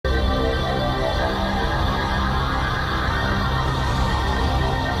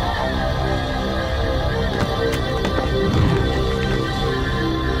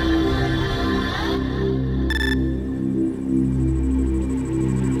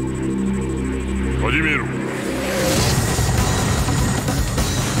始めろ。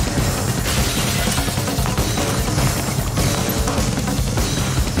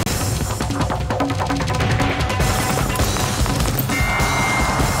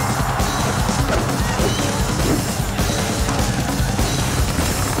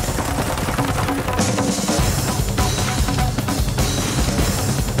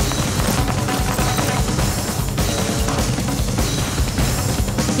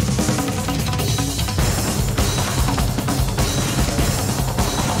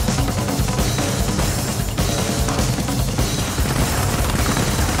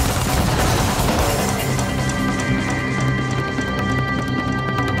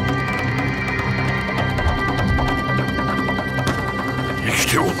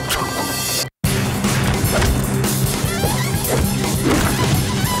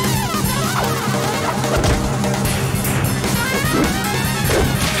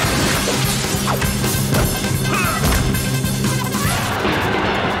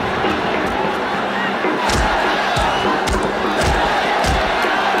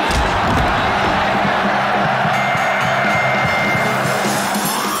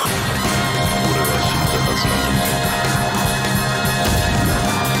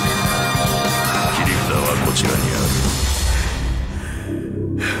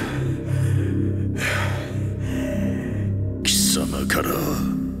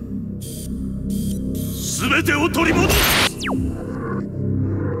全てを取り戻す。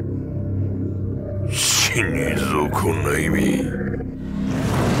死にぞこんな意味。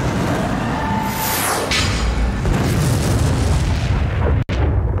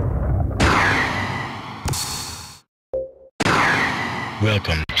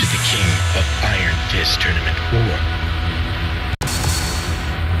Welcome to the King of Iron Fist Tournament 4.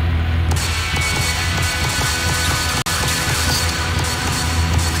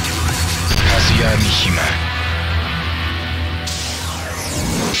 Mishima.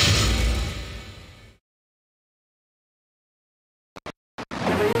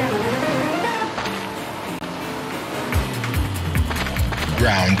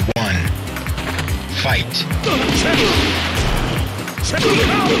 Round 1. Fight.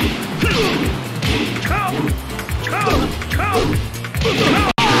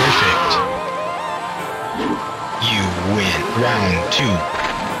 Perfect. You win. Round 2.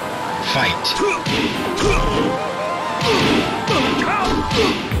 Fight.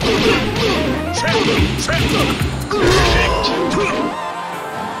 Perfect.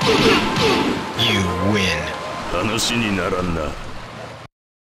 You win. 話にならんな。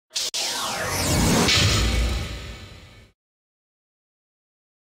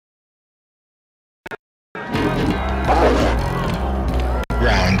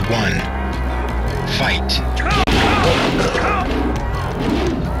Round 1. Fight.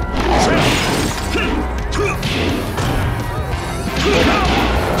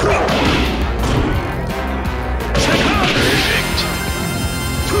 Perfect.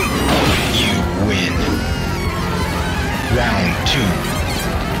 You win. Round 2.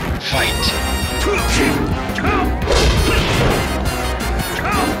 Fight.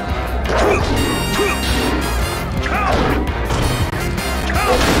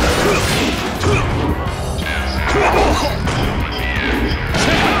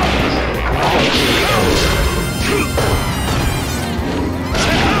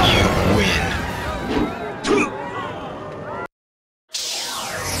 You win.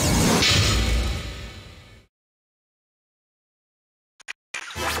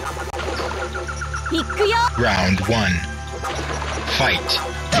 Round 1. Fight.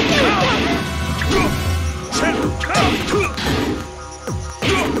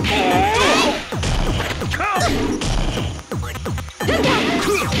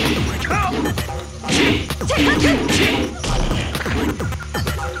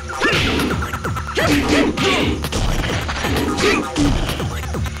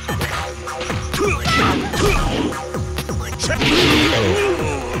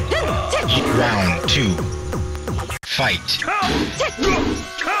 Round 2. Fight.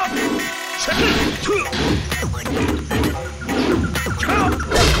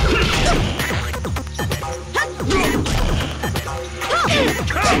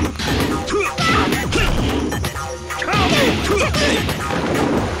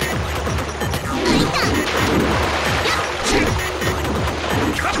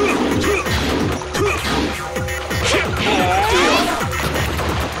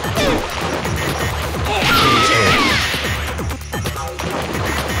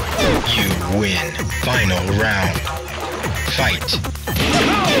 You win. Final round. Fight.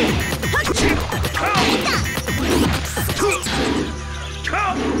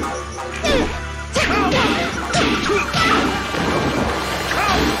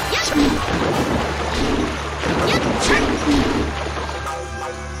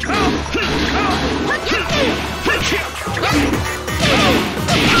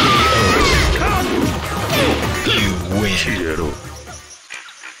 win.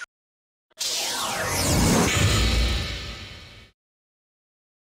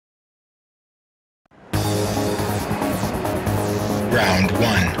 Round 1.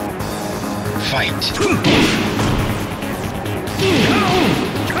 Fight.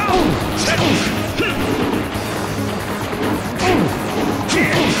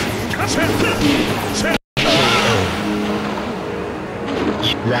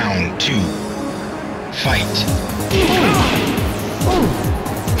 Round 2. Fight.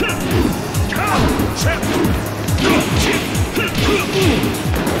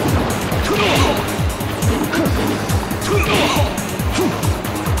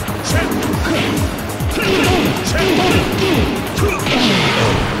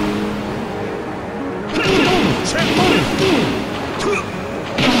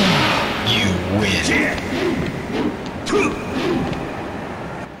 You win.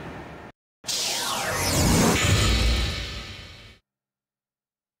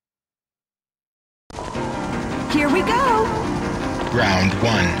 Here we go. Round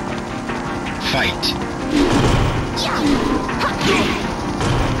 1. Fight.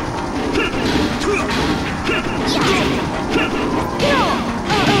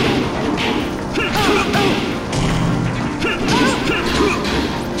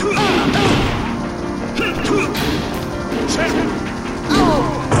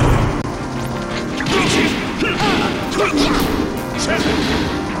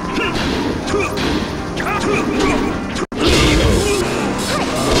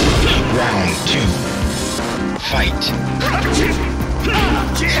 Round 2. Fight.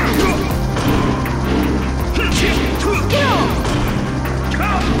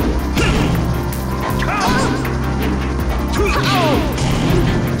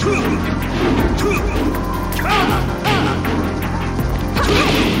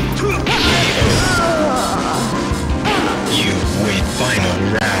 You win. Final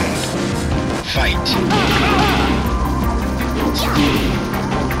round. Fight.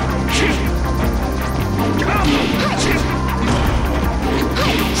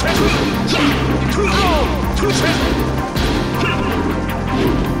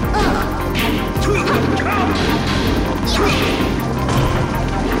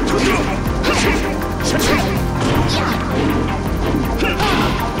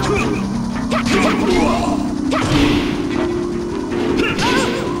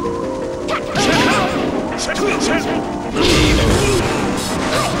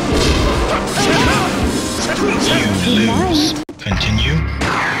 You lose. Continue.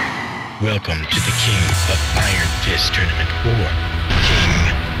 Welcome to the King of Iron Fist Tournament 4. King.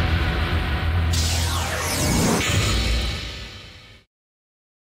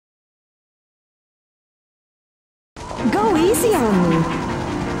 Go easy on me.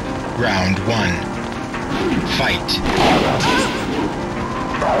 Round 1. Fight.